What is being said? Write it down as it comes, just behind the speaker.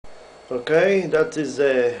Okay, that is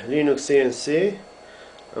the LinuxCNC.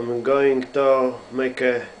 I'm going to make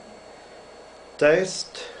a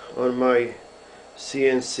test on my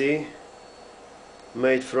CNC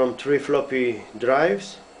made from 3 floppy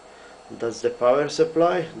drives. That's the power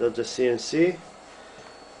supply, that's the CNC.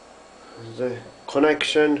 The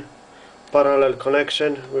connection, parallel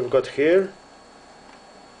connection we've got here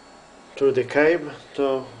through the cable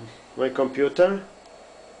to my computer.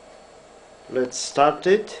 Let's start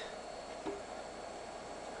it.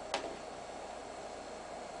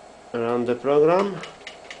 Run the program.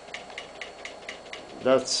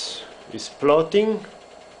 That is plotting,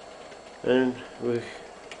 and we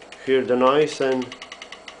hear the noise, and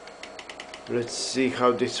let's see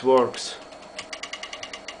how this works.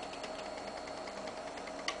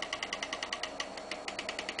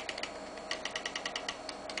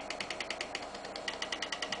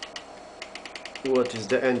 What is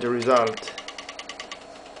the end result?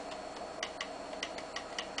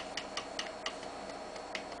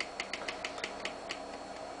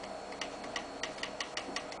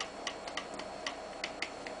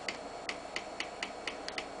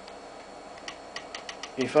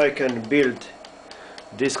 If I can build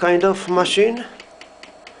this kind of machine,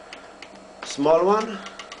 small one,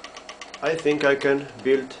 I think I can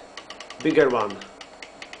build bigger one.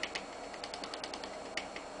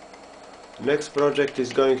 Next project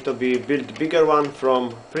is going to be build bigger one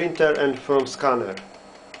from printer and from scanner.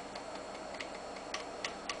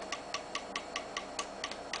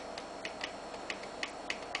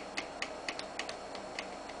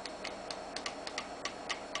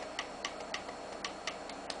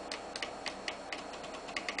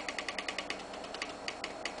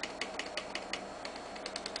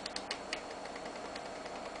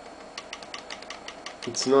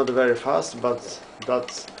 It's not very fast, but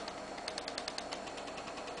that's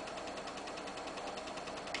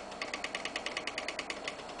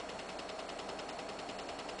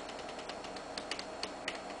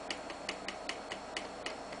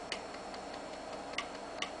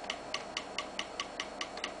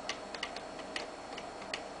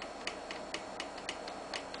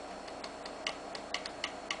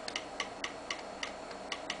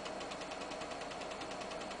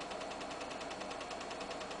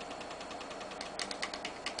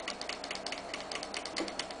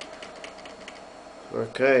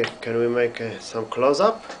okay. Can we make some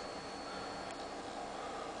close-up?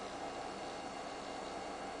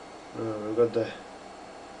 We got the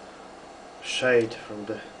shade from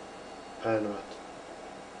the pen, but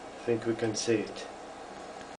I think we can see it.